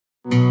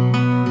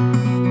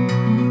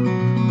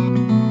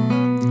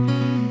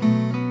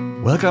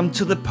Welcome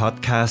to the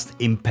podcast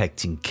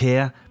Impacting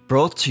Care,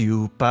 brought to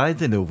you by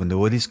the Novo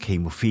Nordisk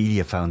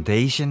Haemophilia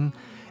Foundation,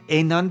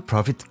 a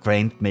non-profit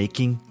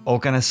grant-making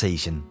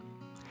organization.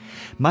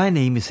 My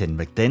name is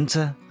Henrik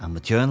Denter, I'm a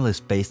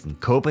journalist based in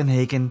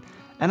Copenhagen,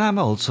 and I'm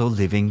also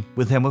living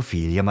with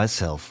hemophilia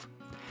myself.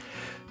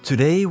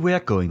 Today we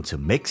are going to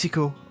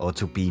Mexico, or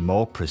to be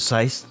more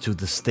precise, to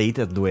the state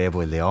of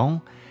Nuevo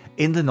León,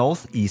 in the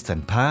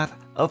northeastern part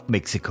of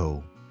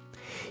Mexico.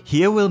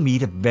 Here we'll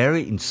meet a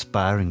very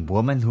inspiring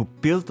woman who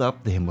built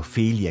up the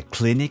hemophilia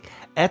clinic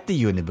at the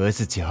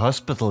University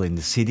Hospital in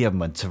the city of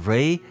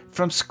Monterrey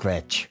from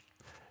scratch.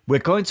 We're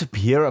going to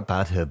hear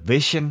about her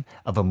vision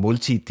of a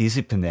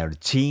multidisciplinary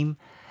team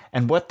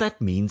and what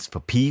that means for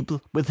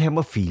people with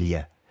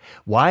hemophilia,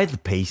 why the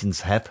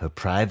patients have her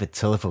private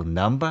telephone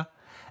number,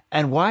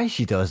 and why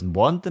she doesn't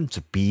want them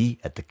to be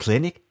at the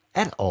clinic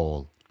at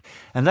all.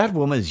 And that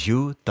woman is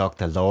you,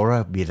 Dr.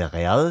 Laura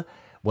Villarreal.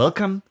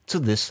 Welcome to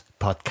this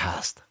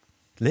podcast.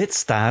 Let's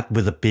start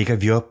with a bit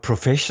of your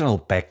professional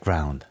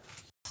background.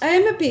 I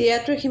am a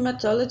pediatric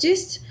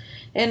hematologist,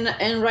 and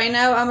right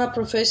now I'm a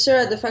professor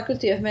at the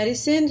Faculty of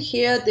Medicine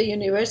here at the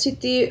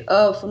University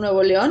of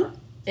Nuevo León.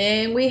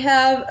 And we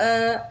have,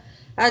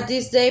 at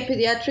this day,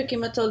 pediatric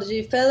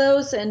hematology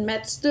fellows and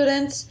med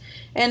students.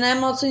 And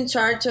I'm also in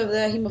charge of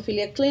the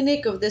hemophilia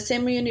clinic of the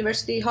same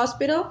university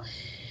hospital.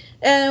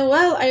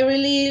 I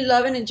really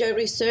love and enjoy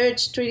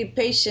research, treating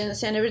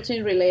patients, and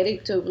everything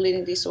related to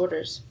bleeding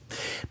disorders.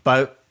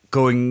 But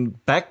going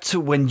back to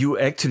when you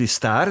actually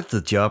started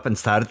the job and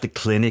started the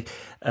clinic,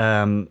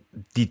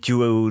 did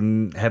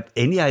you have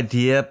any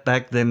idea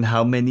back then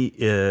how many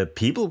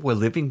people were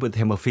living with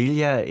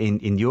hemophilia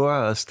in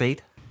your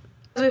state?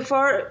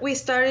 Before we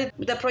started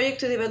the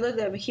project to develop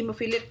the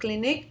hemophilia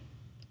clinic,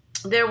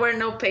 there were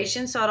no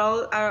patients at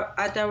all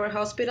at our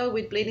hospital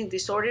with bleeding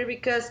disorder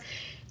because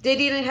they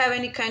didn't have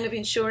any kind of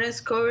insurance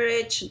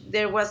coverage.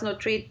 There was no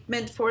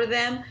treatment for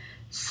them.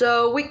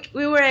 So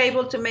we were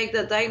able to make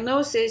the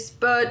diagnosis,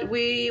 but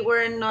we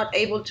were not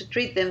able to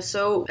treat them.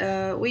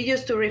 So we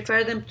used to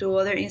refer them to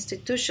other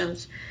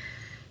institutions.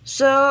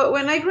 So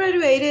when I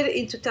graduated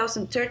in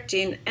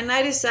 2013 and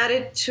I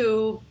decided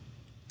to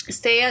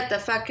stay at the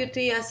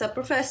faculty as a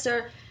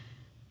professor,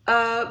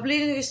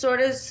 bleeding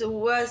disorders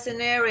was an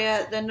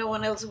area that no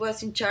one else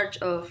was in charge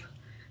of.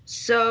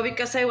 So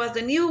because I was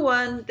the new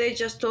one, they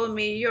just told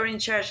me, you're in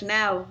charge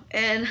now.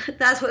 And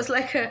that was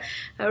like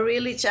a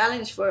really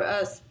challenge for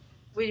us.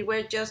 We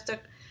were just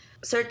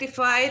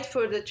certified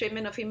for the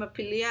treatment of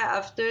hemophilia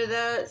after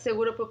the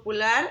Seguro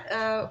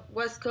Popular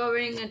was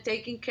covering and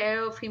taking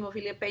care of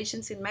hemophilia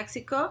patients in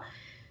Mexico.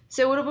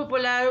 Seguro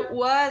Popular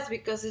was,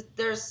 because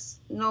there's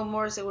no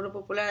more Seguro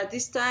Popular at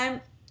this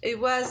time, it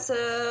was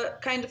a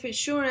kind of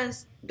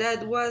insurance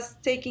that was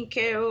taking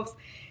care of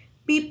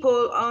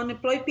people,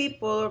 unemployed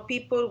people, or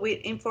people with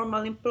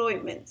informal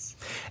employments.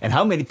 And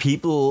how many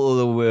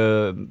people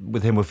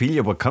with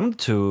hemophilia were coming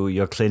to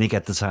your clinic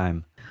at the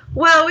time?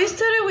 Well, we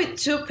started with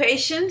 2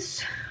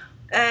 patients,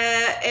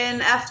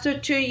 and after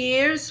 2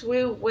 years, we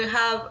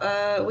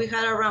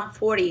had around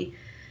 40.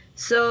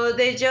 So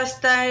they just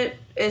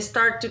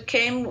start to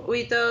came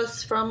with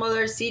us from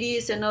other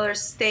cities and other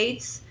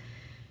states.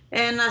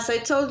 And as I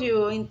told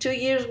you, in 2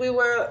 years, we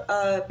were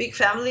a big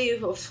family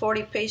of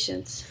 40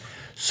 patients.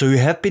 So you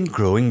have been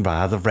growing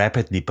rather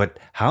rapidly, but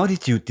how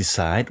did you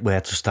decide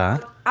where to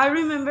start? I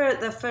remember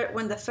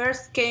when the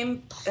first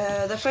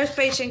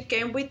patient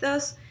came with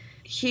us.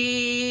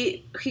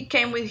 He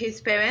came with his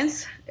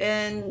parents,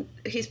 and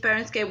his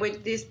parents came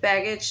with this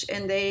baggage,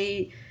 and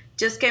they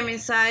just came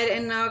inside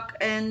and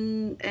knocked,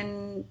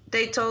 and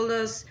they told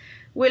us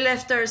we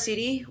left our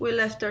city, we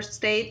left our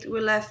state,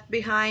 we left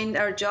behind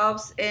our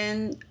jobs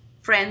and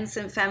friends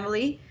and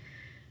family.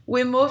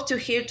 We moved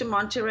here to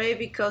Monterrey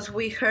because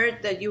we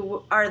heard that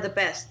you are the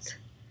best.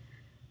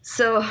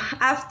 So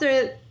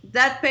after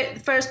that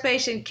first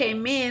patient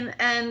came in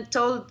and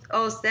told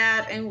us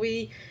that, and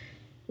we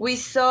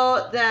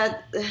saw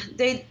that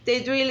they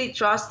really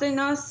trust in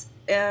us.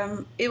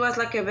 It was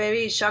like a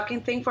very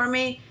shocking thing for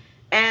me,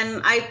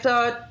 and I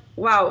thought,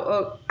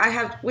 wow,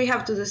 we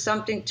have to do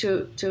something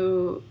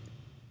to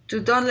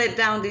don't let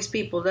down these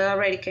people that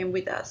already came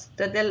with us,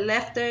 that they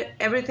left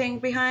everything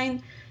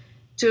behind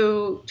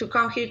to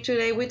come here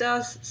today with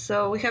us.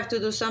 So we have to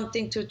do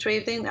something to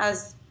treat them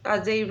as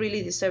they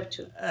really deserve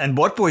to. And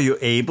what were you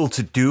able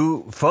to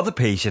do for the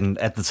patient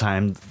at the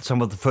time, some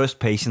of the first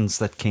patients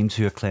that came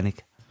to your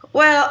clinic?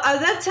 Well, at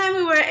that time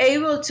we were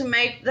able to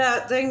make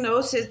the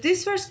diagnosis.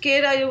 This first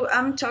kid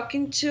I'm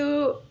talking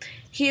to,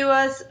 he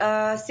was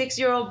a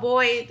 6-year-old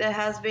boy that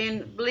has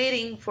been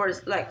bleeding for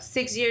like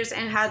 6 years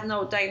and had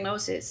no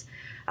diagnosis.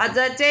 At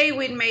that day,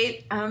 we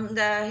made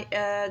the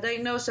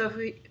diagnosis of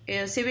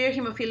severe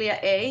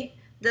hemophilia A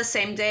the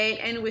same day,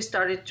 and we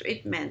started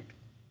treatment.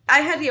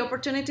 I had the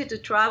opportunity to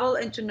travel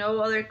and to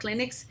know other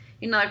clinics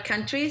in other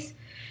countries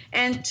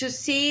and to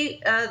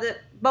see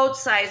both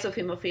sides of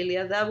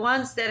hemophilia, the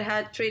ones that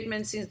had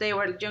treatment since they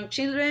were young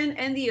children,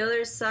 and the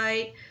other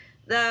side,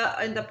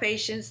 the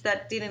patients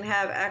that didn't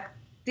have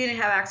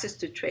access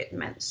to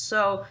treatment.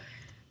 So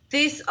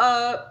this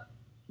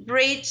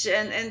bridge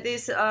and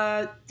this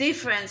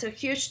difference, a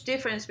huge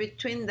difference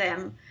between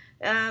them,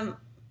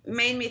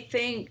 made me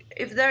think,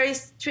 if there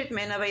is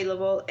treatment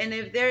available and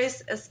if there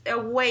is a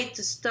way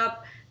to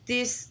stop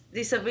this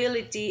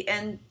disability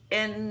and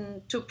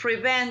to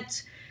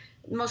prevent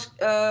most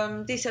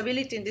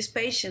disability in these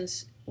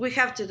patients, we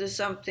have to do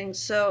something.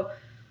 So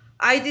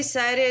I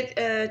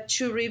decided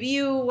to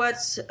review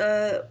what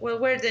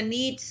were the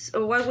needs,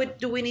 or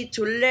do we need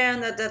to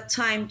learn at that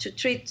time to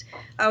treat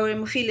our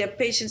hemophilia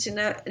patients in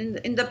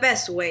the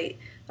best way,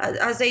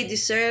 as they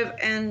deserve.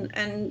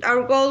 And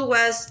our goal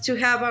was to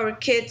have our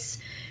kids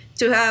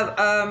to have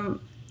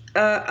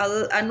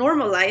a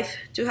normal life,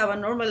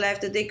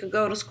 that they could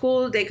go to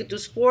school, they could do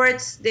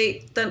sports,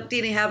 they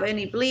didn't have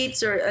any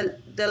bleeds, or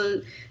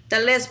the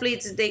less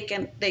bleeds they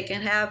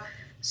can have.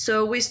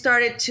 So we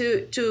started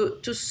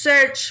to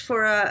search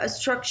for a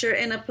structure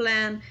and a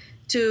plan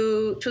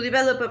to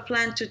develop a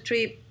plan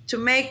to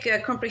make a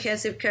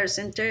comprehensive care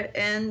center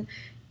and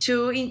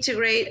to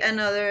integrate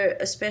another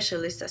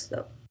specialist as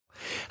well.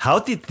 How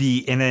did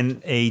the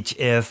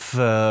NNHF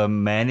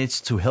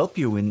manage to help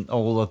you in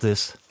all of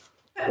this?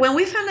 When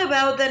we found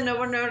about the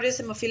Novo Nordisk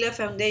Hemophilia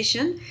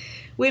Foundation,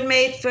 we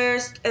made our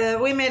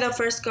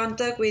first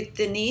contact with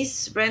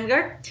Denise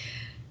Brengard.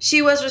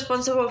 She was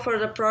responsible for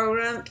the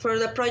program, for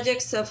the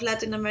projects of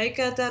Latin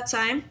America at that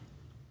time,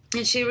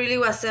 and she really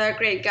was a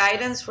great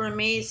guidance for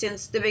me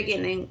since the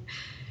beginning,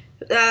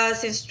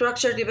 since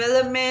structure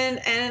development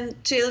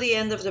and till the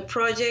end of the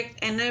project.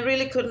 And I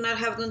really could not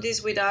have done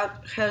this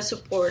without her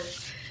support.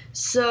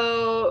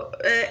 So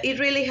it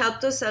really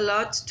helped us a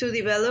lot to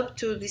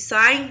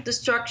design the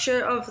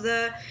structure of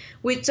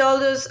we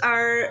told us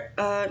our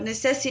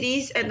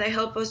necessities, and they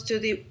helped us to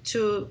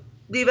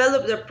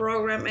develop the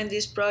program and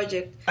this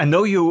project. I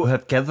know you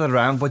have gathered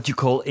around what you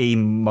call a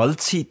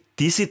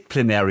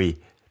multidisciplinary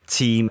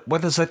team.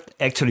 What does that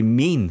actually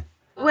mean?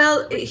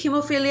 Well,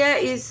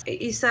 hemophilia is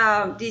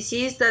a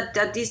disease that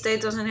at this day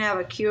doesn't have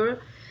a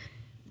cure,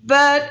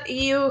 but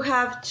you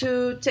have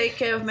to take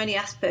care of many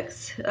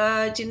aspects: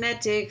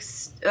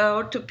 genetics,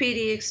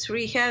 orthopedics,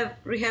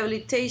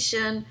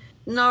 rehabilitation,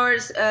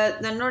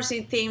 the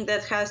nursing team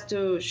that has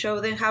to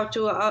show them how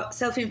to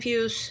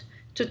self-infuse,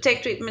 to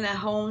take treatment at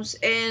homes.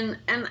 And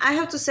I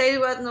have to say it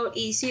was not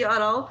easy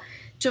at all,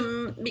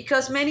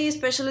 because many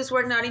specialists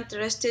were not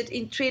interested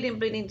in treating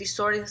bleeding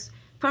disorders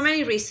for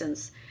many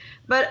reasons.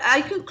 But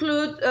I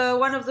conclude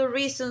one of the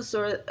reasons,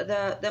 or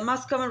the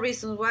most common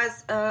reason,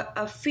 was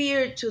a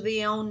fear to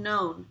the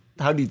unknown.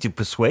 How did you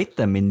persuade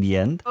them in the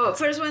end?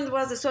 First one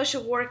was the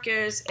social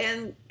workers,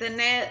 and the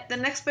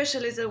next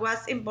specialist that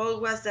was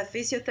involved was the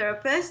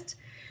physiotherapist.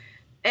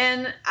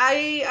 And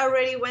I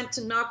already went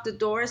to knock the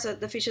doors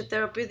at the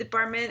physiotherapy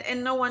department,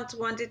 and no one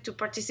wanted to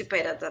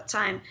participate at that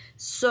time.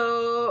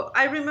 So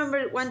I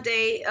remember one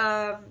day,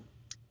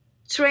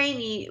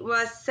 trainee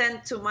was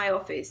sent to my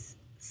office.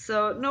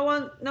 So no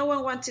one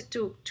wanted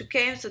to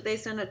came, so they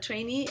sent a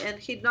trainee, and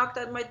he knocked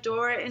at my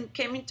door and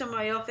came into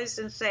my office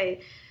and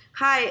say,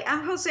 "Hi,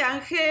 I'm Jose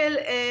Angel.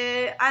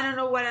 I don't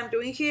know what I'm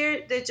doing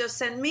here. They just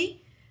sent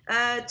me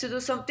to do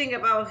something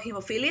about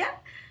hemophilia."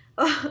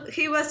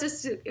 He was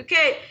just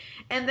okay.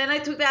 And then I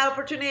took the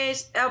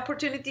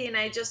opportunity and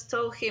I just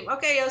told him,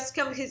 "Okay, just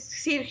come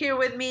sit here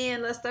with me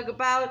and let's talk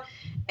about."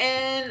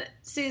 And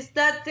since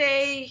that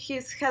day, he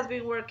has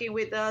been working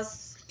with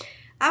us.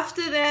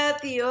 After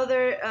that, the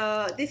other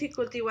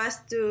difficulty was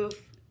to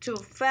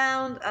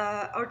find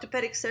an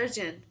orthopedic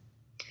surgeon.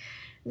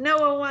 No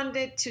one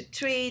wanted to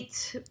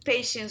treat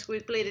patients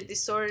with bleeding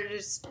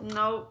disorders.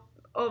 No,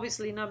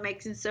 obviously not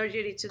making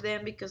surgery to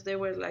them, because they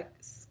were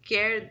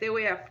scared. They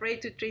were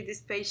afraid to treat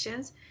these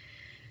patients.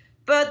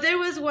 But there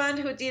was one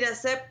who did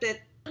accept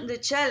the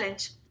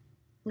challenge.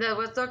 That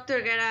was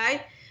Dr.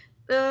 Garay,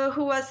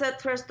 who was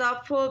at first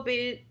doubtful,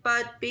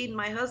 but being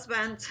my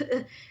husband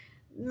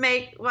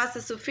was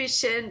a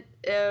sufficient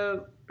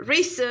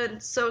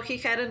reason. So he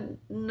had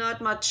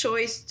not much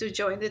choice to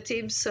join the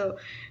team. So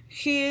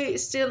he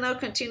still now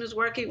continues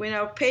working with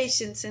our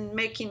patients and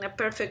making a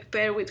perfect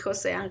pair with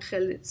Jose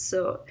Angel.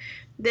 So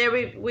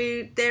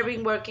they've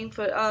been working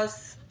for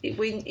us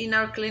in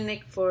our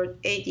clinic for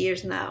 8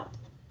 years now.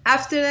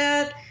 After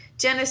that,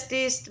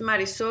 geneticist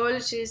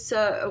Marisol, she's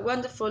a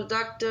wonderful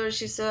doctor.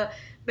 She's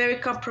very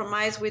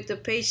compromised with the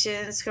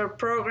patients. Her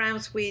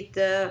programs with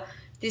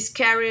this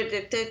carrier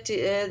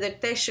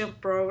detection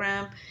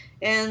program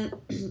and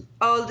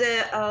all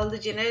the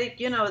genetic,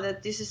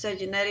 that this is a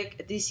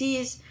genetic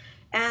disease,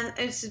 and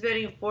it's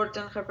very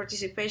important, her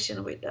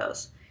participation with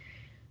us.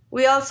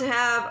 We also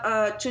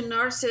have 2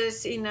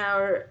 nurses in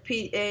our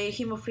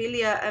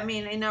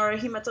in our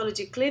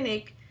hematology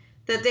clinic,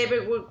 that they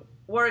were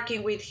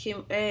working with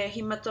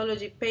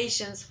hematology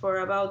patients for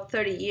about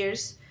 30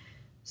 years.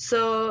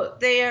 So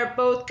they are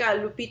both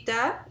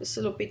Lupita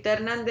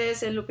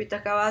Hernandez and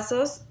Lupita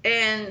Cavazos,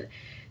 and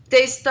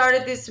they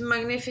started this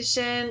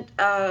magnificent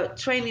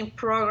training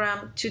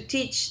program to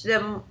teach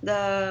them,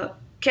 the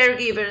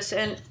caregivers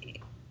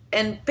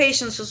and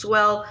patients as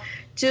well,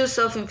 to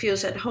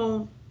self-infuse at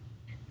home.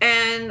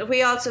 And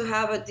we also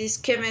have this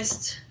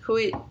chemist,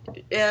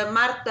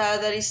 Marta,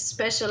 that is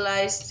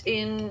specialized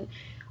in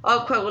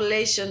all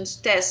coagulation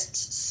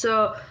tests.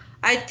 So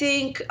I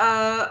think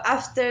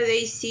after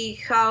they see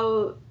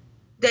how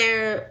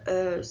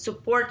their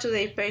support to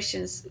their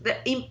patients, the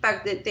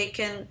impact that they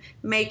can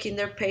make in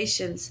their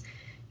patients,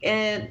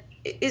 and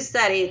is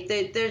that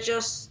it? They're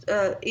just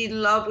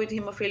in love with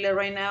hemophilia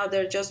right now.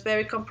 They're just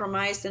very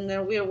compromised, and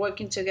then we're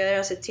working together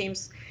as a team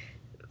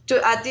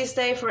at this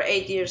day for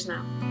 8 years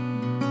now.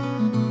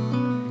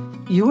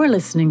 You are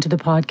listening to the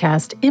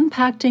podcast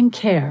Impacting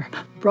Care,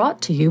 brought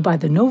to you by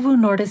the Novo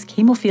Nordisk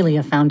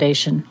Hemophilia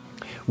Foundation.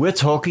 We're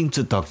talking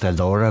to Dr.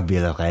 Laura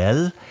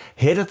Villarreal,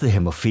 head of the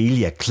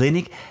Hemophilia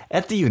Clinic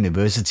at the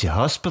University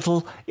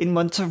Hospital in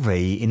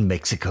Monterrey in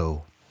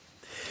Mexico.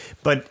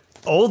 But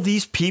all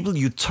these people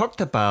you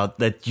talked about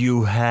that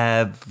you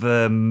have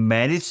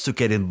managed to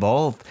get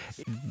involved,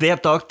 they're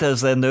doctors,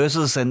 they're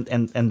nurses,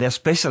 and they're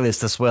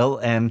specialists as well.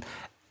 And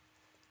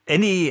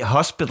any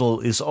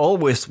hospital is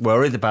always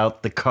worried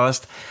about the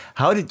cost.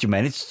 How did you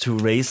manage to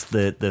raise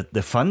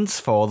the funds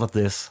for all of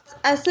this?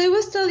 As I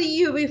was telling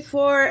you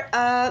before,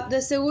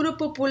 the Seguro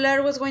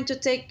Popular was going to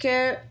take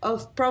care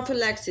of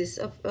prophylaxis,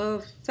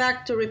 of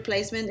factor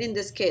replacement in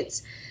these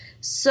kids.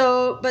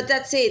 So, but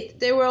that's it.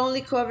 They were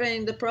only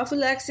covering the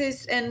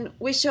prophylaxis, and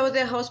we showed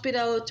the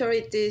hospital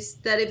authorities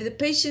that if the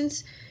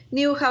patients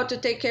knew how to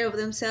take care of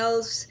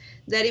themselves,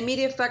 that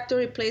immediate factor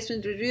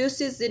replacement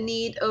reduces the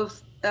need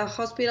of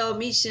hospital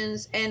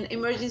admissions and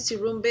emergency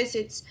room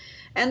visits,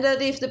 and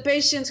that if the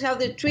patients have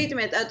the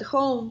treatment at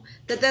home,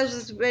 that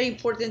was a very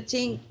important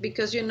thing,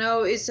 because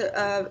it's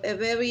a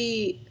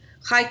very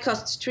high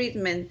cost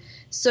treatment.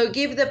 So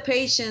give the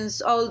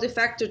patients all the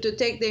factor to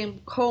take them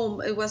home.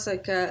 It was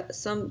like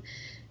some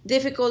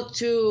difficult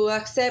to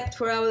accept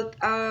for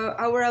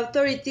our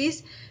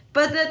authorities,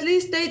 but at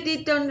least they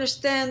did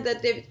understand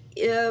that if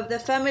the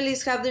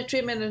families have their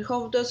treatment at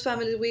home, those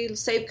families will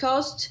save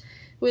costs,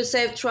 will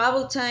save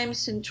travel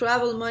times and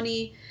travel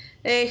money.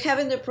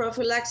 Having the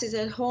prophylaxis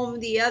at home,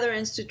 the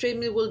adherence to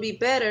treatment will be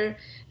better.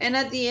 And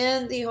at the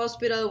end, the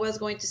hospital was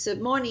going to save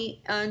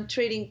money on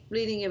treating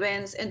bleeding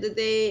events.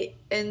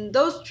 And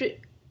those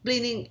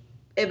bleeding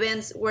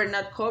events were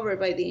not covered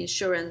by the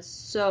insurance.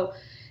 So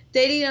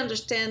they didn't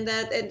understand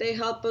that, and they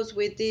helped us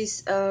with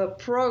this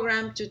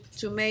program to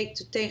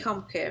take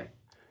home care.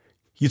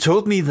 You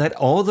told me that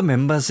all the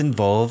members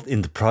involved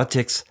in the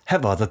projects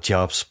have other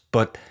jobs,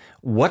 but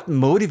what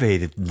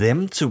motivated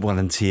them to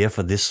volunteer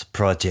for this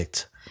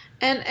project?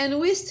 And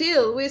we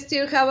still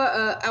have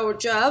our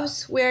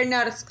jobs. We are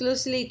not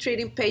exclusively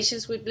treating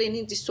patients with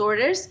bleeding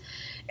disorders.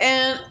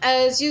 And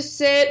as you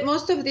said,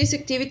 most of these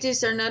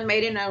activities are not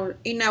made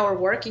in our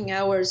working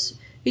hours.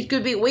 It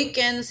could be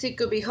weekends, it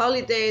could be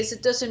holidays,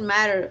 it doesn't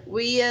matter.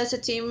 We as a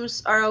team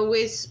are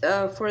always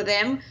for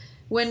them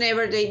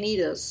whenever they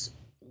need us.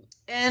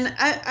 And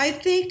I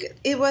think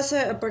it was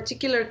a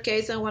particular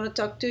case I want to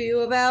talk to you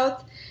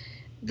about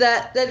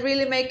that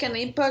really make an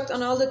impact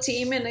on all the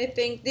team. And I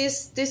think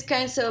these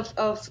kinds of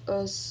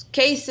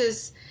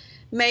cases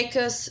make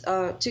us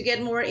to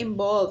get more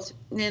involved.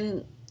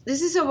 And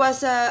this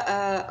was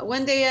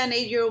one day an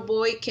 8-year-old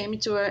boy came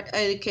into our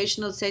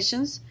educational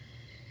sessions.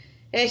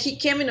 He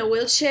came in a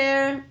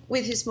wheelchair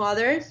with his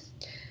mother.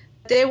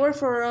 They were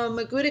from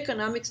a good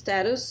economic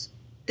status.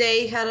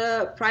 They had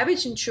a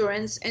private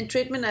insurance and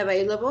treatment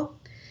available.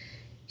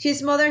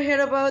 His mother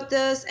heard about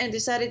this and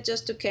decided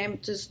just to come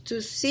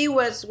to see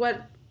what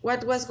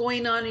was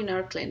going on in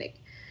our clinic.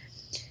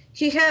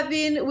 He had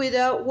been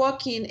without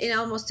walking in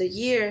almost a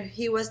year.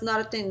 He was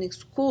not attending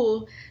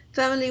school.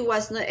 Family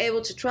was not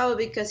able to travel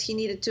because he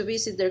needed to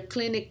visit their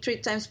clinic 3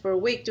 times per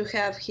week to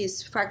have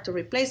his factor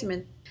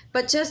replacement.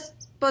 But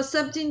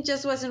something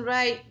just wasn't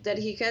right, that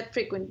he had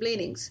frequent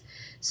bleedings.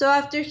 So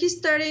after he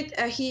started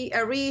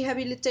a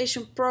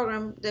rehabilitation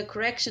program, the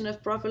correction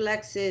of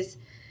prophylaxis,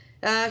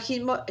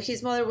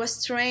 his mother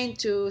was trained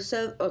to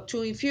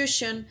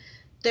infusion.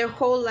 Their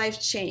whole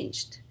life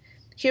changed.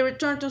 He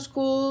returned to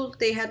school.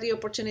 They had the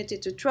opportunity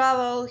to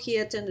travel. He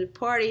attended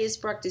parties,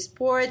 practiced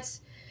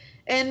sports.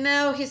 And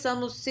now he's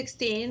almost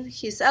 16.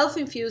 He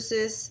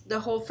self-infuses. The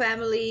whole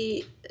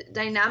family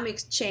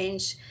dynamics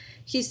change.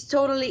 He's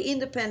totally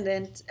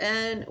independent.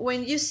 And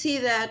when you see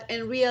that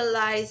and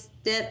realize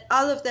that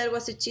all of that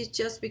was achieved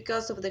just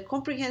because of the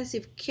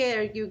comprehensive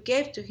care you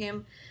gave to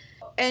him,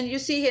 and you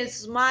see his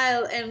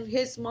smile and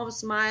his mom's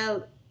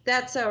smile,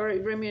 that's our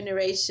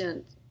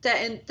remuneration.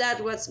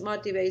 That what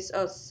motivates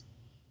us.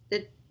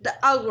 It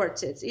all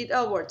worth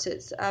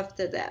it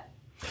after that.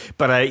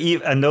 But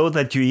I know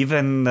that you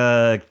even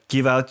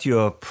give out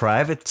your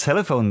private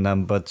telephone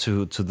number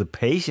to the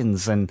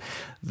patients, and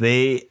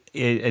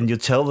you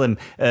tell them,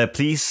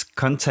 please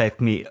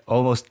contact me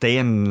almost day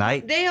and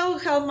night. They all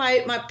have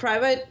my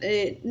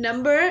private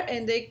number,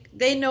 and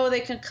they know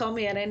they can call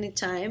me at any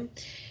time.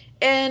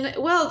 And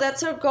well,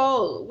 that's our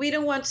goal. We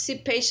don't want to see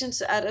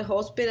patients at a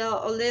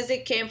hospital unless they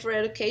came for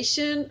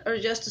education or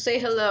just to say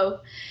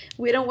hello.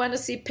 We don't want to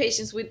see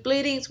patients with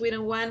bleedings. We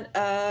don't want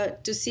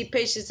to see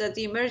patients at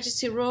the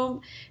emergency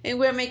room. And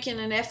we're making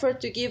an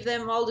effort to give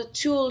them all the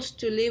tools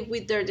to live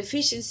with their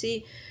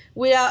deficiency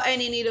without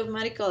any need of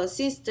medical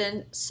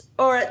assistance,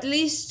 or at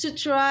least to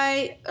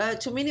try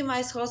to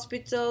minimize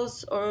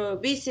hospitals or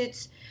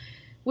visits.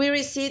 We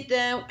receive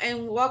them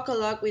and walk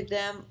along with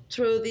them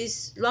through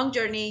this long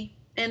journey,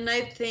 and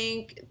I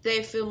think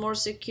they feel more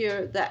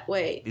secure that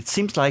way. It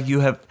seems like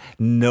you have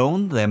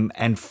known them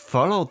and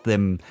followed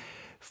them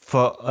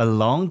for a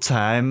long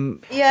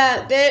time.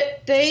 Yeah,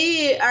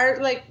 they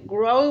are like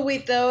growing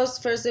with those.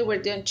 First they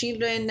were young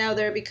children, now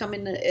they're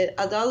becoming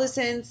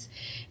adolescents,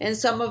 and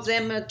some of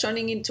them are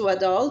turning into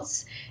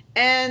adults.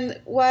 And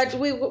what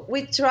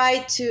we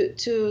try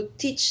to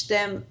teach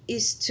them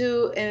is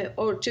to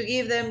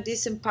give them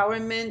this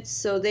empowerment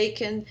so they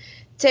can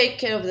take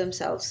care of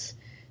themselves.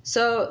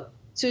 So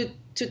to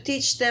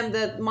teach them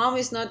that mom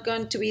is not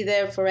going to be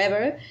there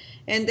forever,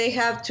 and they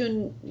have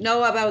to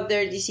know about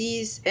their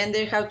disease, and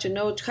they have to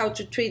know how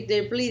to treat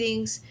their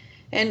bleedings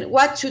and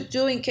what to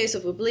do in case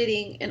of a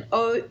bleeding,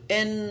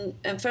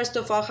 and first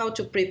of all how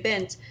to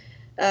prevent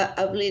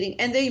a bleeding,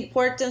 and the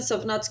importance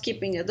of not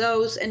skipping a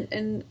dose,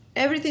 and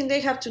everything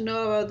they have to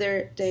know about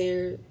their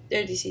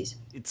disease.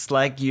 It's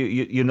like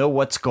you know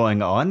what's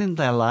going on in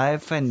their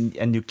life,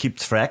 and you keep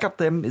track of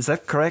them. Is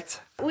that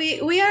correct?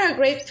 We are a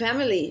great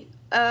family.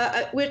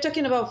 We're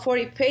talking about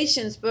 40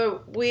 patients,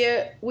 but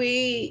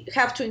we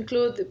have to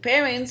include the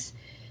parents,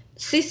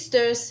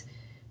 sisters,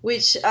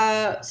 which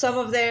some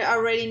of them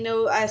already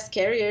know as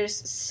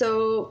carriers.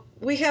 So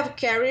we have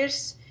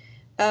carriers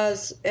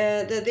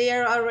that they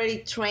are already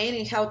trained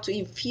in how to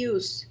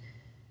infuse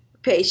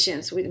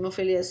patients with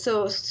hemophilia.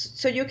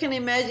 So you can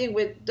imagine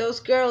with those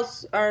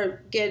girls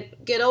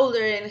get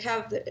older and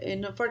have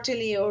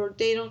infertility, or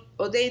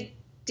they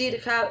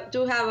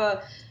do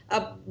have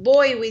a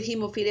boy with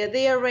hemophilia,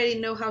 they already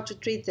know how to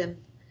treat them.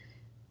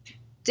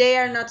 They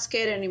are not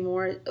scared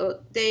anymore.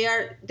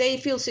 They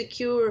feel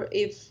secure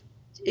if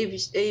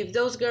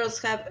those girls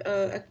have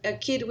a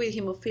kid with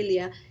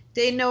hemophilia.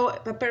 They know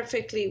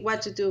perfectly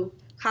what to do,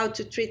 how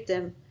to treat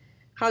them,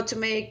 how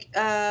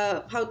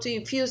to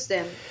infuse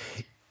them.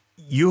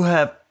 You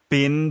have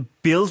been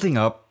building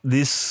up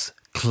this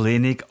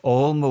clinic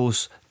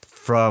almost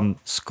from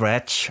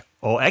scratch,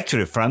 or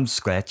actually from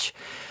scratch.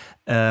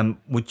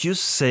 Would you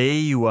say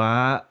you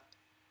are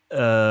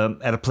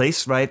at a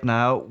place right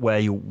now where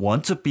you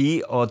want to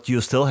be, or do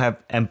you still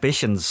have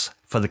ambitions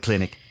for the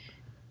clinic?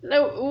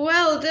 No,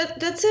 well,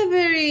 that's a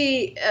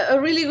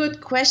really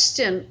good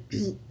question.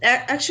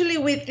 Actually,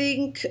 we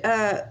think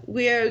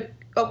we are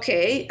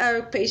okay.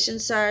 Our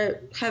patients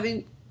are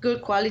having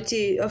good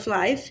quality of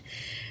life,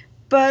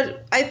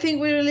 but I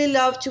think we really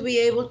love to be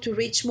able to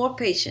reach more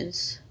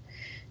patients,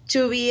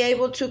 to be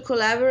able to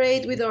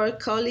collaborate with our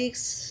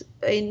colleagues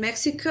in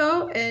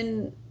Mexico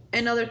and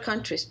other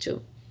countries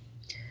too.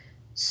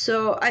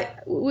 So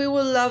we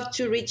would love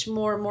to reach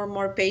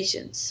more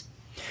patients.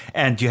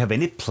 And do you have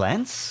any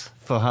plans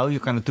for how you're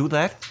going to do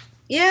that?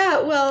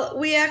 Yeah, well,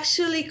 we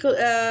actually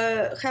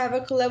have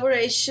a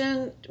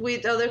collaboration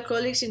with other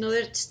colleagues in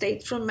other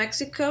states from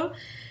Mexico.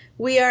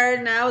 We are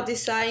now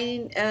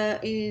designing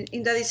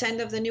in the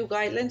design of the new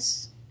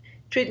guidelines,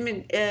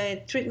 treatment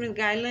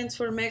guidelines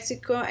for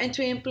Mexico, and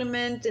to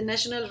implement the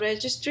national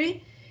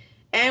registry.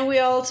 And we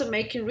are also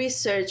making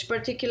research,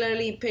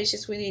 particularly in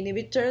patients with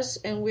inhibitors,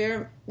 and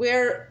we're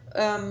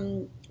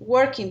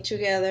working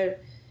together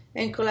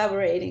and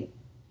collaborating.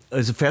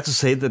 Is it fair to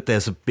say that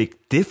there's a big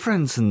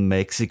difference in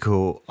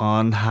Mexico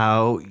on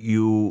how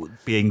you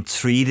being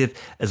treated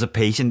as a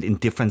patient in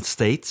different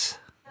states?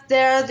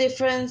 There are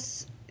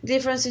difference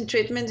in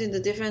treatment in the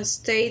different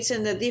states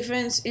and the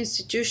different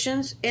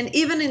institutions, and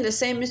even in the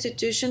same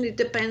institution, it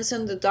depends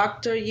on the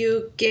doctor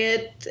you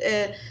get.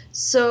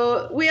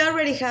 So we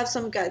already have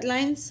some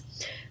guidelines,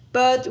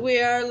 but we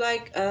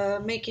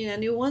are making a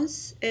new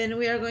ones, and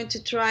we are going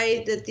to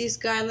try that these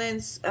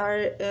guidelines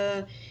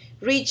are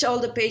reach all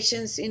the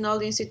patients in all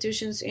the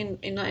institutions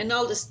in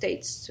all the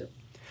states too.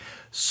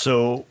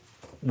 So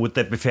would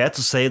that be fair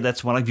to say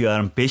that's one of your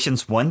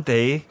ambitions one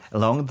day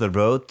along the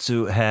road,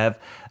 to have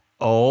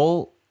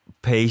all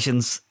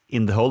patients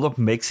in the whole of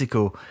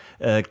Mexico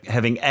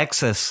having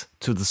access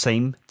to the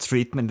same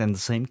treatment and the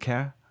same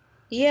care?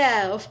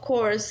 Yeah, of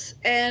course.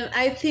 And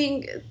I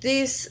think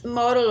this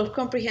model of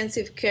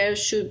comprehensive care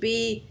should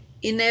be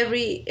in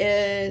every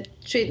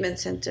treatment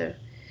center.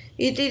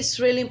 It is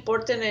really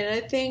important, and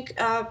I think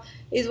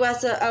it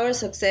was our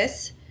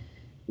success.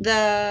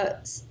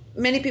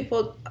 Many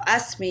people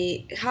ask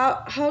me,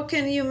 how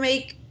can you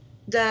make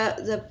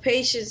the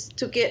patients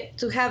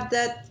to have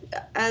that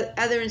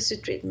adherence to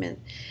treatment?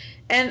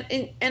 And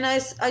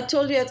as I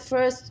told you at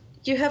first,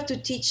 you have to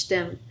teach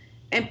them,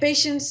 and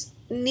patients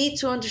need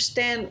to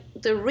understand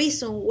the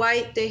reason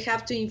why they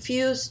have to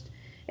infuse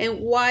and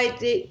why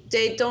they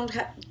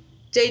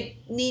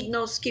need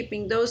no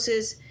skipping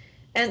doses,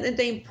 and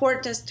the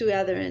importance to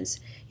adherence.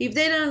 If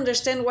they don't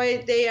understand why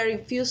they are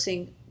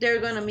infusing, they're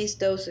going to miss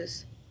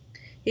doses.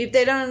 If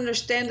they don't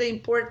understand the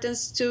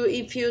importance to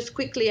infuse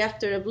quickly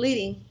after a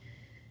bleeding,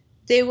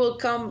 they will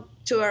come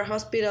to our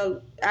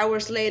hospital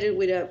hours later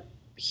with a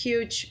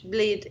huge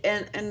bleed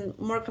and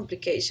more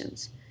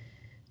complications.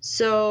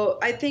 So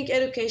I think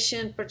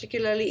education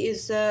particularly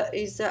is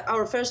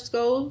our first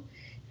goal,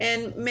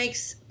 and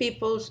makes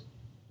people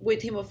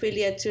with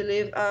hemophilia to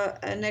live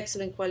an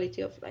excellent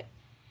quality of life.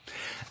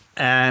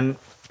 And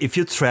if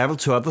you travel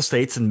to other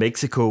states in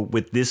Mexico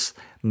with this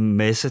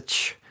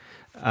message,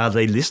 are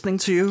they listening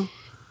to you?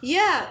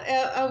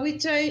 Yeah, we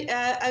try.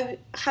 I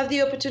have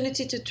the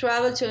opportunity to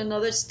travel to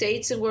another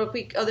states and work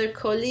with other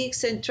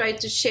colleagues and try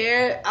to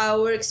share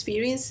our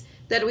experience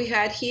that we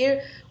had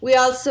here. We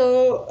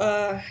also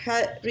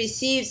had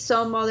received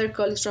some other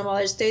colleagues from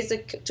other states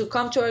to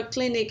come to our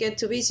clinic and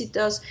to visit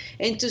us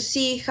and to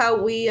see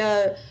how we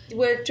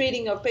were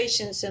treating our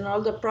patients and all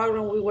the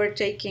program we were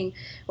taking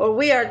or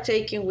we are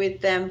taking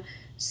with them.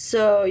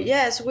 So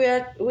yes,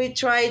 we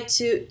try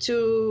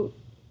to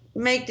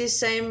make this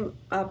same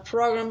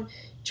program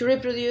to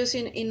reproduce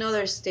in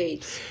other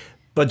states.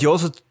 But you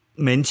also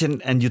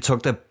mentioned and you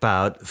talked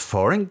about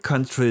foreign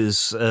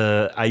countries.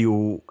 Are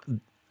you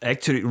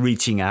actually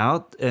reaching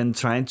out and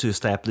trying to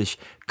establish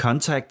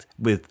contact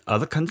with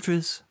other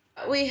countries?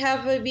 We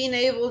have been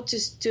able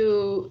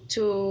to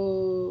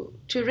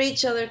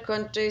reach other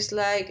countries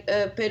like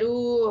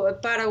Peru,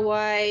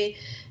 Paraguay,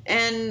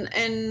 and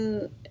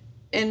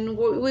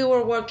we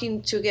were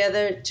working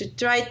together to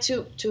try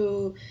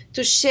to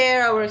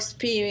share our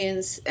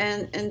experience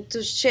and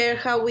to share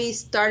how we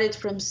started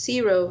from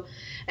zero.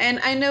 And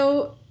I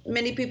know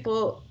many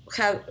people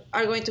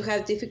are going to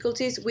have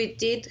difficulties. We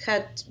did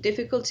have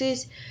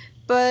difficulties,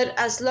 but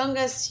as long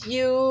as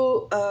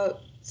you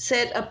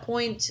set a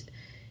point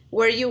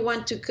where you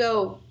want to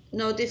go,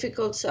 no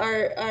difficulties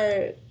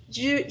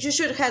you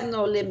should have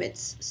no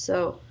limits.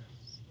 So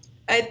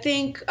I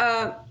think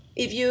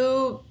if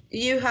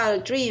you have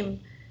a dream,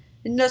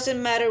 it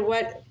doesn't matter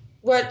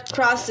what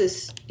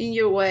crosses in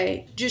your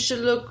way. You should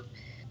look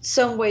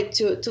some way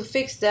to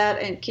fix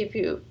that and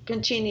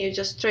continue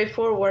just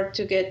straightforward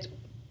to get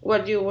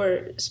what you were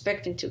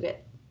expecting to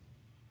get.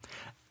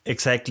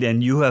 Exactly,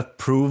 and you have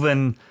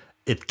proven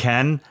it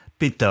can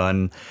be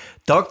done.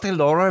 Dr.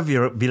 Laura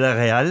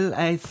Villarreal,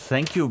 I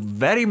thank you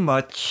very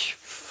much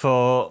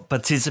for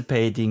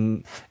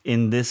participating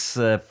in this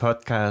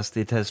podcast.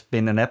 It has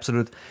been an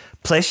absolute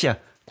pleasure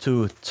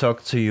to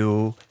talk to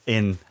you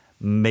in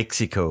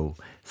Mexico.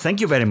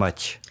 Thank you very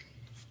much.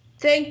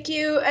 Thank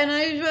you. And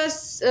I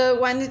just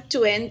wanted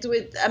to end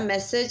with a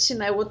message,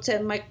 and I would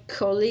tell my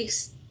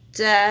colleagues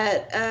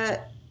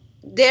that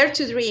dare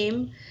to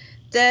dream,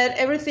 that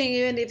everything,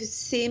 even if it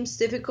seems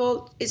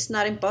difficult, it's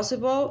not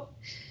impossible,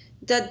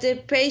 that the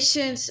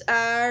patients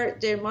are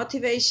their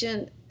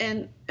motivation,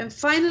 and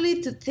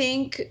finally to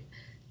think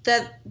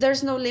that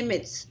there's no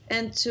limits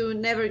and to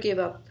never give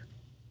up.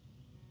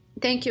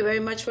 Thank you very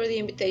much for the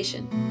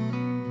invitation.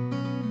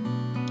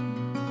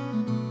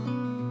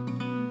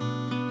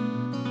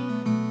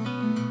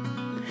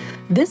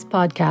 This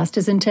podcast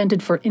is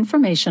intended for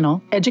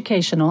informational,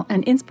 educational,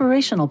 and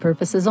inspirational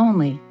purposes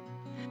only.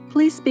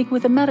 Please speak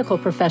with a medical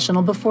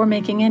professional before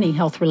making any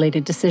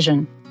health-related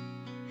decision.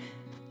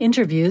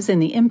 Interviews in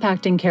the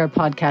Impacting Care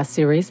podcast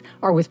series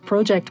are with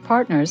project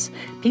partners,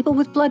 people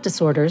with blood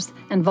disorders,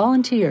 and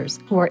volunteers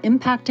who are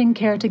impacting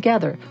care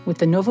together with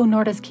the Novo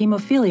Nordisk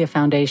Hemophilia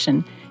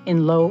Foundation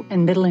in low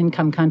and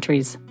middle-income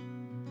countries.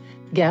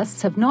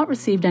 Guests have not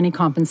received any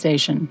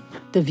compensation.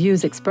 The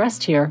views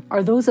expressed here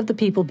are those of the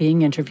people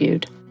being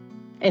interviewed.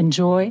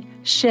 Enjoy,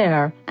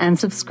 share, and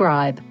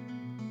subscribe.